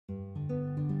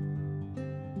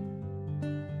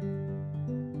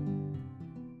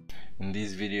In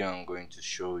this video I'm going to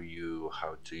show you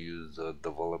how to use the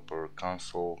developer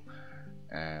console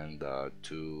and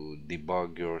to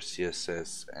debug your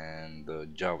CSS and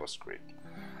JavaScript.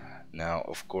 Now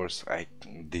of course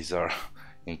these are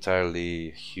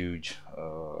entirely huge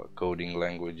coding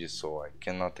languages, so I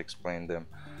cannot explain them,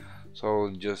 so I'll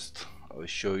just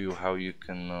show you how you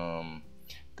can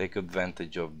take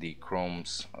advantage of the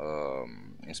Chrome's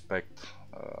inspect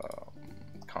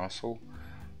console.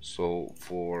 So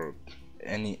for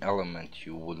any element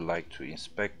you would like to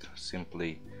inspect,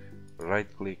 simply right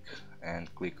click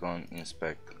and click on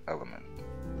inspect element.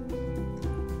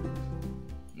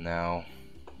 Now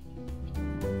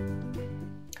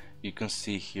you can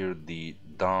see here the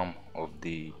DOM of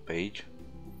the page,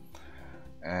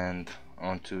 and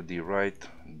onto the right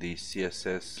the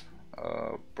CSS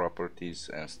properties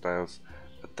and styles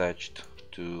attached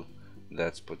to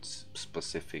that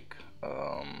specific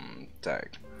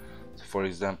tag. So for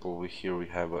example, here we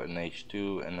have an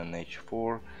H2 and an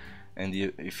H4, and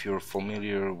if you're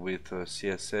familiar with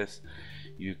CSS,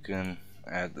 you can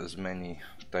add as many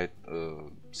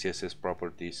CSS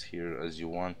properties here as you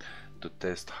want to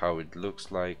test how it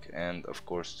looks like, and of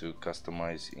course to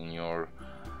customize in your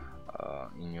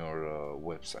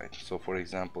website. So for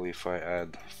example, if I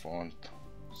add font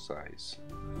size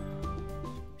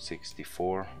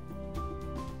 64,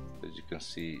 as you can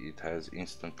see it has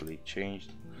instantly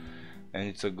changed, and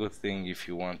it's a good thing if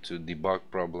you want to debug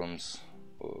problems,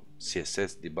 or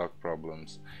CSS debug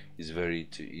problems. It's very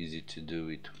easy to do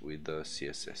it with the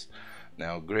CSS.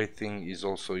 Now great thing is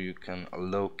also you can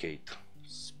locate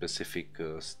specific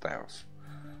styles.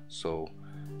 So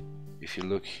if you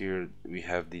look here, we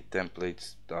have the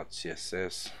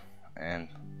templates.css, and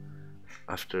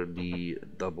after the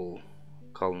double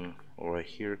column right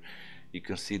here you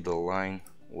can see the line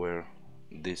where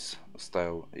this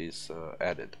style is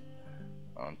added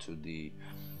onto the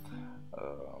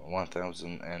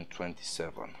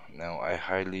 1027. Now I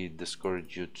highly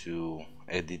discourage you to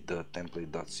edit the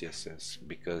template.css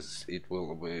because it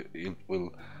will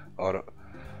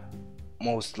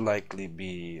most likely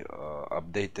be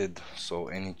updated, so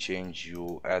any change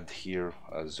you add here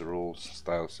as rules,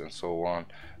 styles and so on,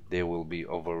 they will be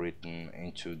overwritten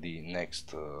into the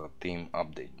next theme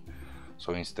update.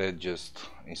 So instead just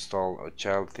install a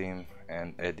child theme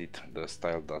and edit the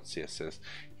style.css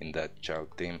in that child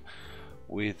theme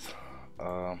with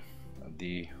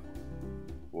the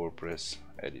WordPress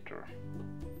editor.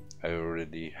 I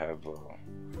already have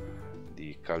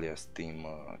the Kallyas theme,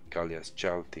 Kallyas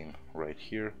child theme right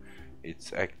here.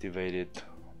 It's activated,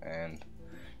 and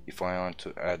if I want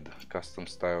to add custom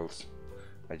styles,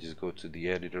 I just go to the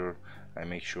editor, I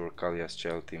make sure Kallyas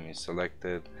child theme is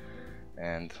selected,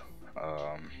 and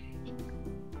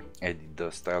edit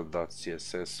the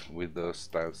style.css with the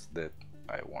styles that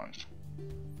I want.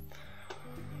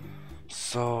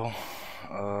 So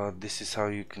this is how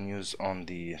you can use on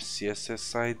the CSS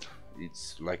side.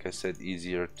 It's, like I said,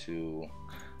 easier to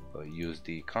use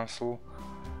the console,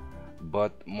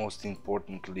 but most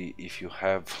importantly, if you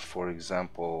have, for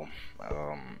example,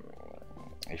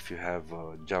 if you have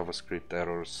JavaScript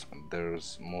errors,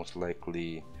 there's most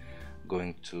likely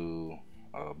going to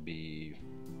be,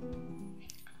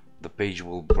 the page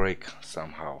will break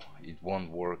somehow, it won't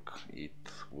work, it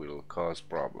will cause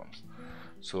problems.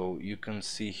 So you can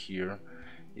see here,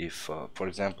 if for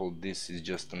example this is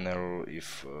just an error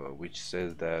if which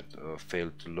says that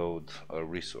failed to load a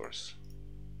resource,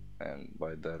 and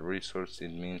by that resource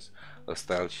it means a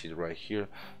style sheet right here.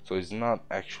 So it's not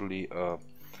actually a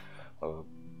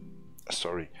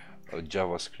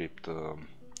JavaScript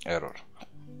error.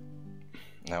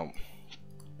 Now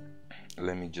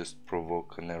let me just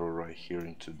provoke an error right here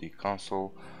into the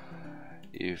console.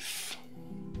 If,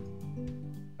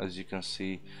 as you can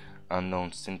see,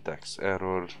 unknown syntax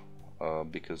error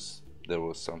because there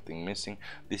was something missing.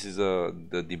 This is the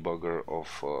debugger of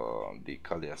the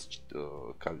Kallyas,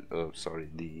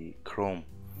 the Chrome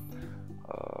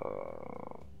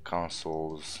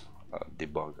console's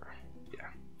debugger.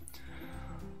 Yeah.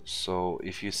 So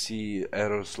if you see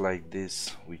errors like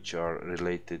this which are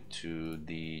related to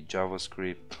the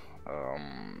JavaScript,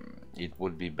 it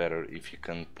would be better if you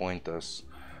can point us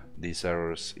these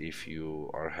errors if you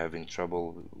are having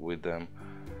trouble with them,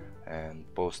 and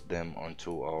post them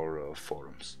onto our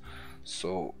forums.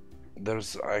 So there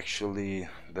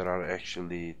are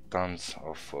actually tons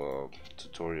of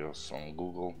tutorials on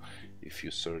Google. If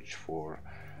you search for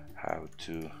how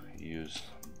to use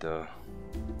the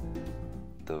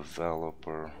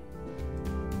developer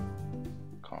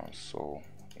console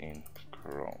in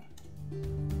Chrome,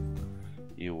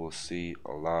 you will see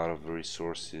a lot of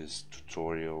resources,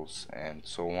 tutorials, and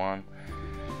so on.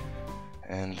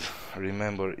 And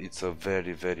remember, it's a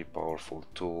very powerful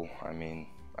tool. I mean,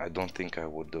 I don't think I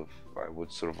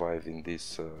would survive in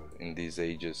these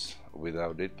ages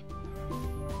without it.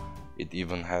 It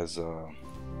even has a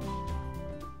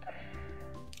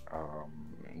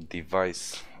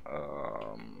device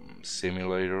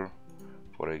simulator,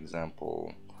 for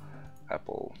example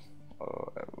Apple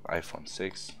iPhone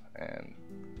 6, and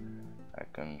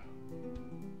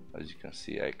as you can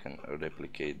see, I can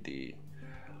replicate the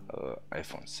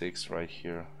iPhone 6 right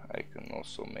here. I can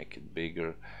also make it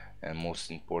bigger, and most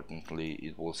importantly,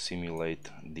 it will simulate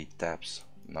the taps,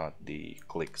 not the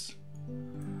clicks.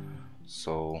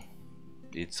 So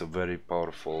it's a very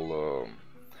powerful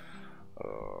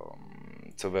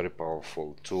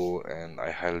tool, and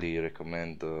I highly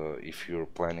recommend, if you're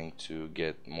planning to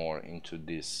get more into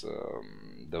this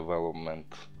development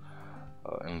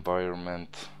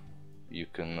environment, you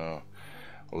can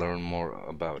learn more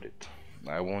about it.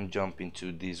 I won't jump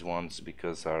into these ones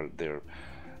because they're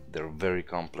very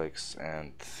complex,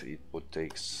 and it would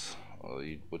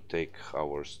take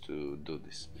hours to do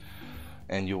this,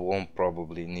 and you won't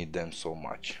probably need them so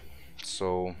much.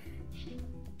 So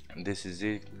this is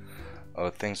it.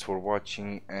 Thanks for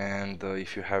watching, and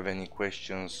if you have any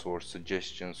questions or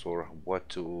suggestions or what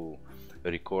to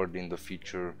record in the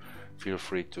future, feel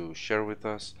free to share with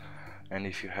us. And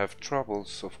if you have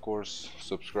troubles, of course,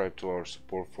 subscribe to our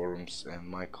support forums, and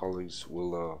my colleagues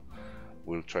will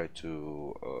try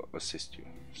to assist you.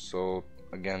 So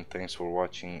again, thanks for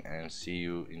watching, and see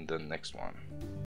you in the next one.